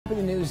In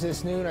the news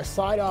this noon, a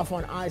slide-off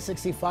on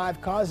I-65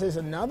 causes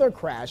another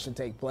crash to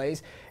take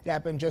place. It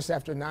happened just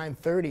after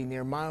 9:30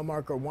 near mile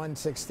marker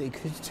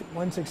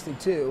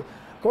 162.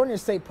 According to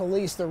state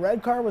police, the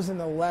red car was in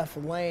the left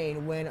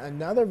lane when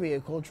another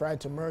vehicle tried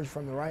to merge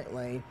from the right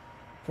lane,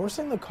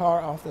 forcing the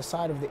car off the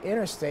side of the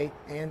interstate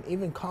and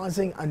even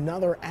causing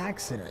another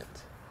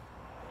accident.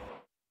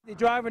 The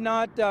driver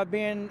not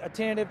being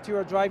attentive to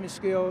her driving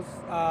skills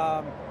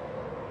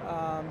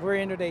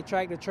rear-ended a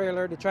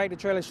tractor-trailer. The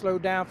tractor-trailer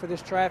slowed down for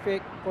this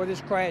traffic, for this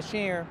crash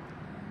here,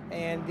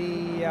 and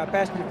the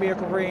passenger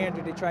vehicle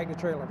rear-ended the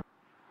tractor-trailer.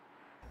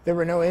 There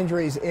were no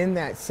injuries in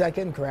that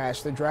second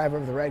crash. The driver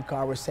of the red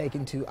car was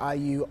taken to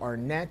IU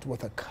Arnett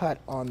with a cut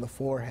on the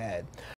forehead.